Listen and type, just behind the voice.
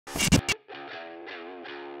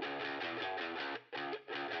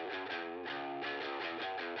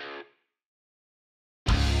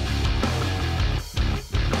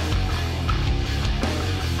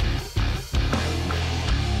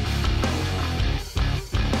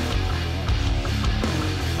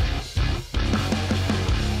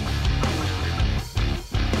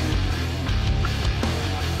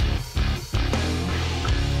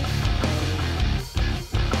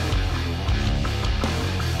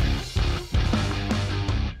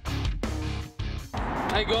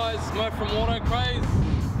Hey guys, Mo from AutoCraze,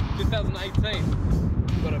 2018.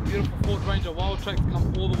 We've got a beautiful Ford Ranger Wildtrak to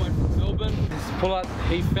come all the way from Melbourne. This is Pullat.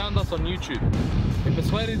 He found us on YouTube. He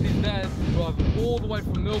persuaded his dad to drive all the way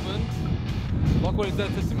from Melbourne, like what his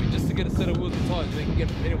dad said to me, just to get a set of wheels and tyres so he can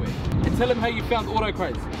get from anywhere. And tell him how you found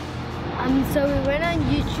AutoCraze. So we went on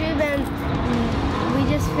YouTube and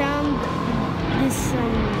we just found this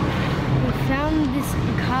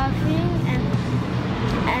car thing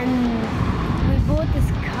and we bought this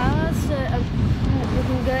car so we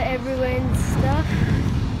can go everywhere and stuff.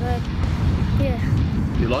 But yeah.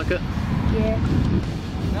 You like it? Yeah.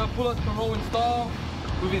 Now Pullat can roll in style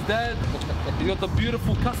with his dad. He got the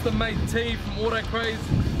beautiful custom-made tee from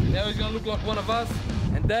AutoCraze. Now he's gonna look like one of us.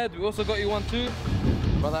 And Dad, we also got you one too.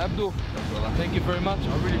 Brother Abdul, thank you very much.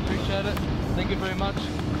 I really appreciate it. Thank you very much.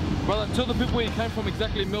 Brother, tell the people where you came from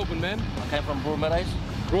exactly in Melbourne, man. I came from Broadmeadows.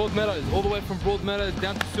 Broadmeadows, all the way from Broadmeadows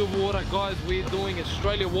down to Silverwater. Guys, we're doing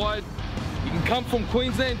Australia-wide. You can come from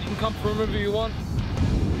Queensland, you can come from wherever you want.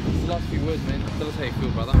 Just the last few words, man. Tell us how you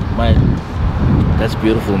feel, brother. Mate, that's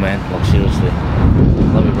beautiful, man. Like, seriously.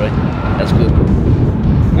 Love it, bro. That's good.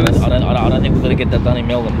 I don't think we're going to get that done in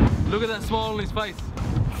Melbourne. Look at that smile on his face.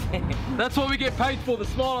 That's what we get paid for, the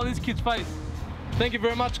smile on this kid's face. Thank you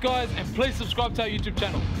very much, guys, and please subscribe to our YouTube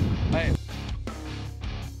channel. Hey.